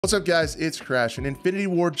What's up guys, it's Crash, and Infinity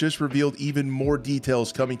Ward just revealed even more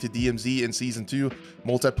details coming to DMZ in Season 2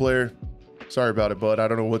 multiplayer. Sorry about it, bud. I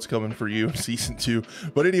don't know what's coming for you in Season 2.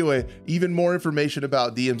 But anyway, even more information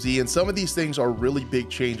about DMZ, and some of these things are really big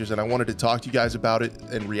changes, and I wanted to talk to you guys about it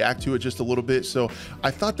and react to it just a little bit. So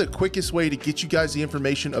I thought the quickest way to get you guys the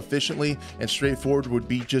information efficiently and straightforward would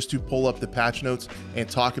be just to pull up the patch notes and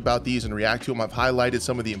talk about these and react to them. I've highlighted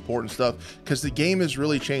some of the important stuff because the game is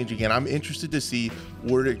really changing, and I'm interested to see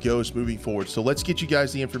where it goes moving forward. So let's get you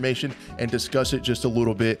guys the information and discuss it just a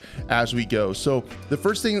little bit as we go. So the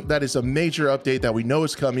first thing that is a major update that we know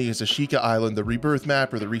is coming is Ashika Island. The rebirth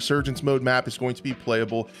map or the resurgence mode map is going to be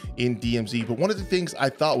playable in DMZ. But one of the things I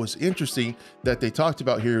thought was interesting that they talked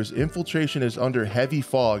about here is infiltration is under heavy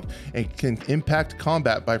fog and can impact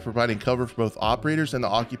combat by providing cover for both operators and the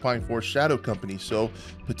occupying force shadow company. So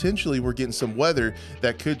potentially we're getting some weather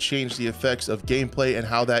that could change the effects of gameplay and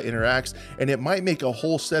how that interacts, and it might make a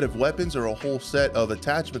whole set of weapons or a whole set of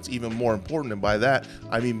attachments even more important. And by that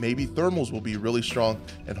I mean maybe thermals will be really strong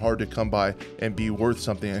and hard to come by and be worth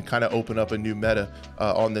something, and kind of open up a new meta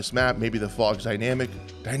on this map. Maybe the fog's dynamic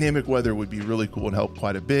weather would be really cool and help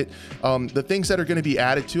quite a bit. The things that are going to be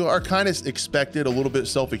added to are kind of expected, a little bit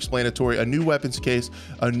self-explanatory. A new weapons case,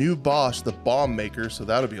 a new boss, the bomb maker, so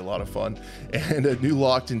that'll be a lot of fun, and a new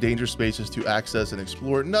locked and dangerous spaces to access and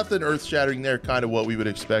explore. Nothing earth-shattering there, kind of what we would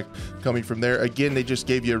expect coming from there. Again, they just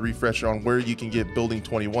gave you a refresher on where you can get building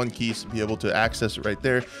 21 keys to be able to access it right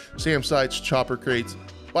there. SAM sites, chopper crates,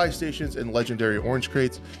 buy stations, and legendary orange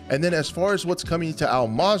crates. And then as far as what's coming to Al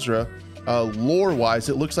Mazrah, lore wise,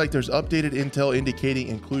 it looks like there's updated intel indicating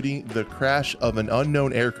including the crash of an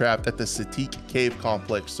unknown aircraft at the Satik cave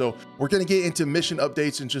complex. So we're going to get into mission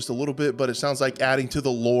updates in just a little bit, but it sounds like adding to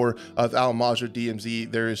the lore of Al Mazrah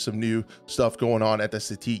DMZ, there is some new stuff going on at the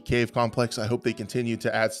Satik cave complex. I hope they continue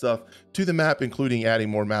to add stuff to the map, including adding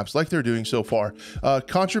more maps like they're doing so far.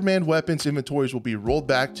 Contraband weapons inventories will be rolled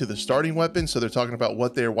back to the starting weapon, so they're talking about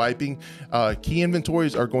what they're wiping. Key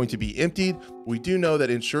inventories are going to be emptied. We do know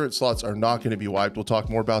that insurance slots are not going to be wiped. We'll talk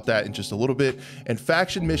more about that in just a little bit. And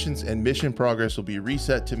faction missions and mission progress will be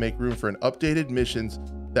reset to make room for an updated missions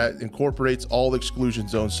that incorporates all exclusion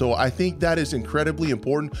zones. So I think that is incredibly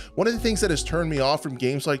important. One of the things that has turned me off from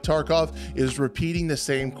games like Tarkov is repeating the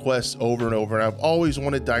same quests over and over. And I've always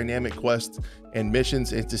wanted dynamic quests and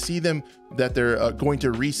missions, and to see them that they're going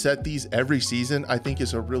to reset these every season, I think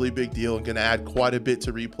is a really big deal and going to add quite a bit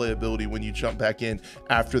to replayability when you jump back in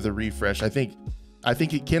after the refresh. I think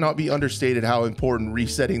it cannot be understated how important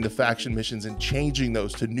resetting the faction missions and changing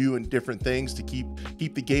those to new and different things to keep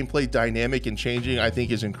the gameplay dynamic and changing, I think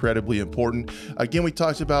is incredibly important. Again, we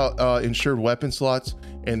talked about insured weapon slots,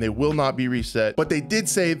 and they will not be reset, but they did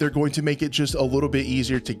say they're going to make it just a little bit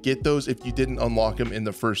easier to get those if you didn't unlock them in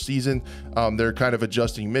the first season. They're kind of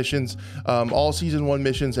adjusting missions. All season 1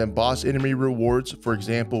 missions and boss enemy rewards, for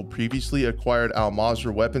example, previously acquired Al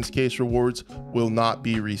Mazrah weapons case rewards, will not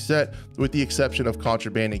be reset, with the exception of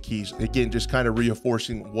contraband and keys. Again, just kind of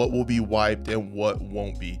reinforcing what will be wiped and what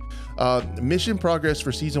won't be. Mission progress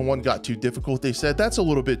for season 1 got too difficult, they said. That's a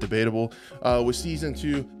little bit debatable. With season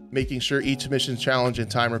 2 making sure each mission challenge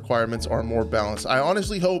and time requirements are more balanced. I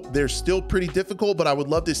honestly hope they're still pretty difficult, but I would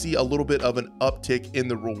love to see a little bit of an uptick in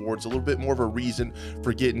the rewards, a little bit more of a reason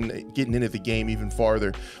for getting into the game even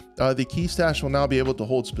farther. The key stash will now be able to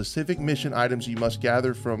hold specific mission items you must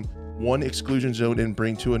gather from one exclusion zone and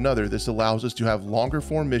bring to another. This allows us to have longer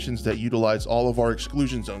form missions that utilize all of our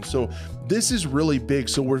exclusion zones. So this is really big.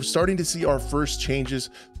 So we're starting to see our first changes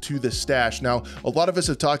to the stash. Now, a lot of us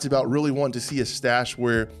have talked about really wanting to see a stash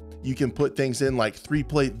where you can put things in like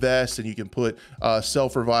 3-plate vests, and you can put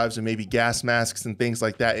self revives and maybe gas masks and things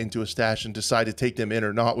like that into a stash, and decide to take them in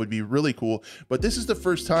or not would be really cool. But this is the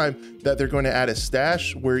first time that they're going to add a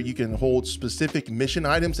stash where you can hold specific mission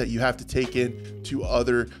items that you have to take in to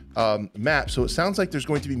other maps. So it sounds like there's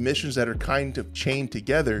going to be missions that are kind of chained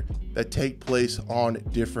together that take place on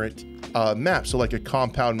different maps, so like a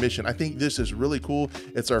compound mission. I think this is really cool.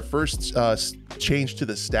 It's our first change to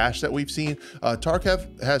the stash that we've seen.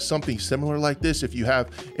 Tarkov has something similar like this. If you have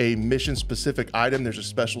a mission specific item, there's a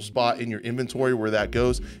special spot in your inventory where that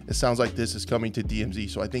goes. It sounds like this is coming to DMZ,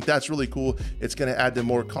 so I think that's really cool. It's going to add the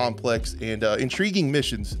more complex and intriguing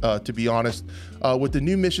missions, to be honest. With the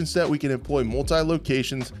new mission set, we can employ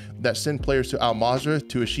multi-locations that send players to Al Mazrah,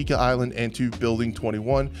 to Ashika Island, and to Building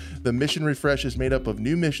 21. The mission refresh is made up of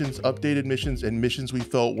new missions, updated missions, and missions we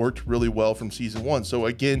felt worked really well from season 1. So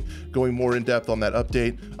again, going more in depth on that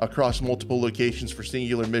update across multiple locations for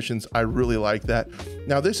singular missions. I really like that.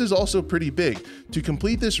 Now, this is also pretty big. To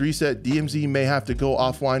complete this reset, DMZ may have to go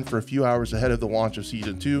offline for a few hours ahead of the launch of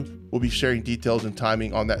season 2. we'll be sharing details and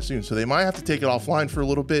timing on that soon. So they might have to take it offline for a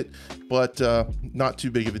little bit, but not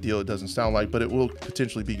too big of a deal, it doesn't sound like, but it will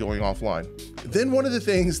potentially be going offline. Then one of the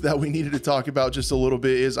things that we needed to talk about just a little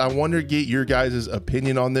bit is I want to get your guys'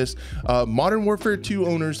 opinion on this. Modern Warfare 2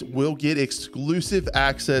 owners will get exclusive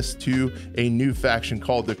access to a new faction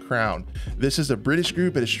called the Crown. This is a British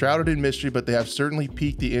group. It is shrouded in mystery, but they have certainly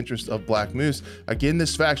piqued the interest of Black Moose. Again,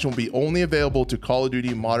 this faction will be only available to Call of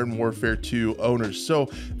Duty Modern Warfare 2 owners. So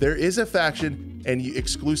there is a faction and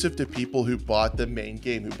exclusive to people who bought the main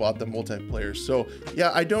game, who bought the multiplayer. So yeah,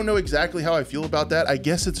 I don't know exactly how I feel about that. I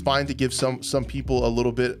guess it's fine to give some people a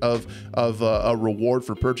little bit of a reward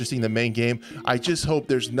for purchasing the main game. I just hope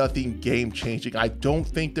there's nothing game changing. I don't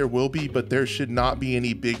think there will be, but there should not be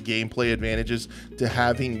any big gameplay advantages to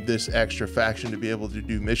having this extra faction to be able to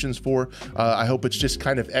do missions for. I hope it's just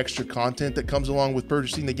kind of extra content that comes along with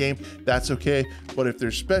purchasing the game. That's okay. But if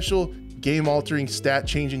there's special game altering, stat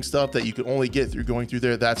changing stuff that you can only get through going through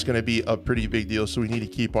there, that's going to be a pretty big deal. So we need to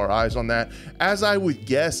keep our eyes on that. As I would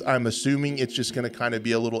guess, I'm assuming it's just going to kind of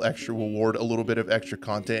be a little extra reward, a little bit of extra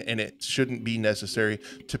content, and it shouldn't be necessary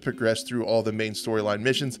to progress through all the main storyline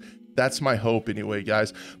missions. That's my hope anyway,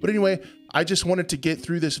 guys. But anyway, I just wanted to get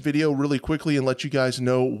through this video really quickly and let you guys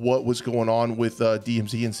know what was going on with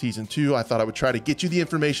DMZ in Season 2. I thought I would try to get you the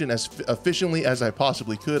information as efficiently as I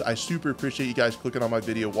possibly could. I super appreciate you guys clicking on my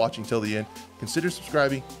video, watching till the end. Consider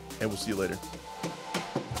subscribing, and we'll see you later.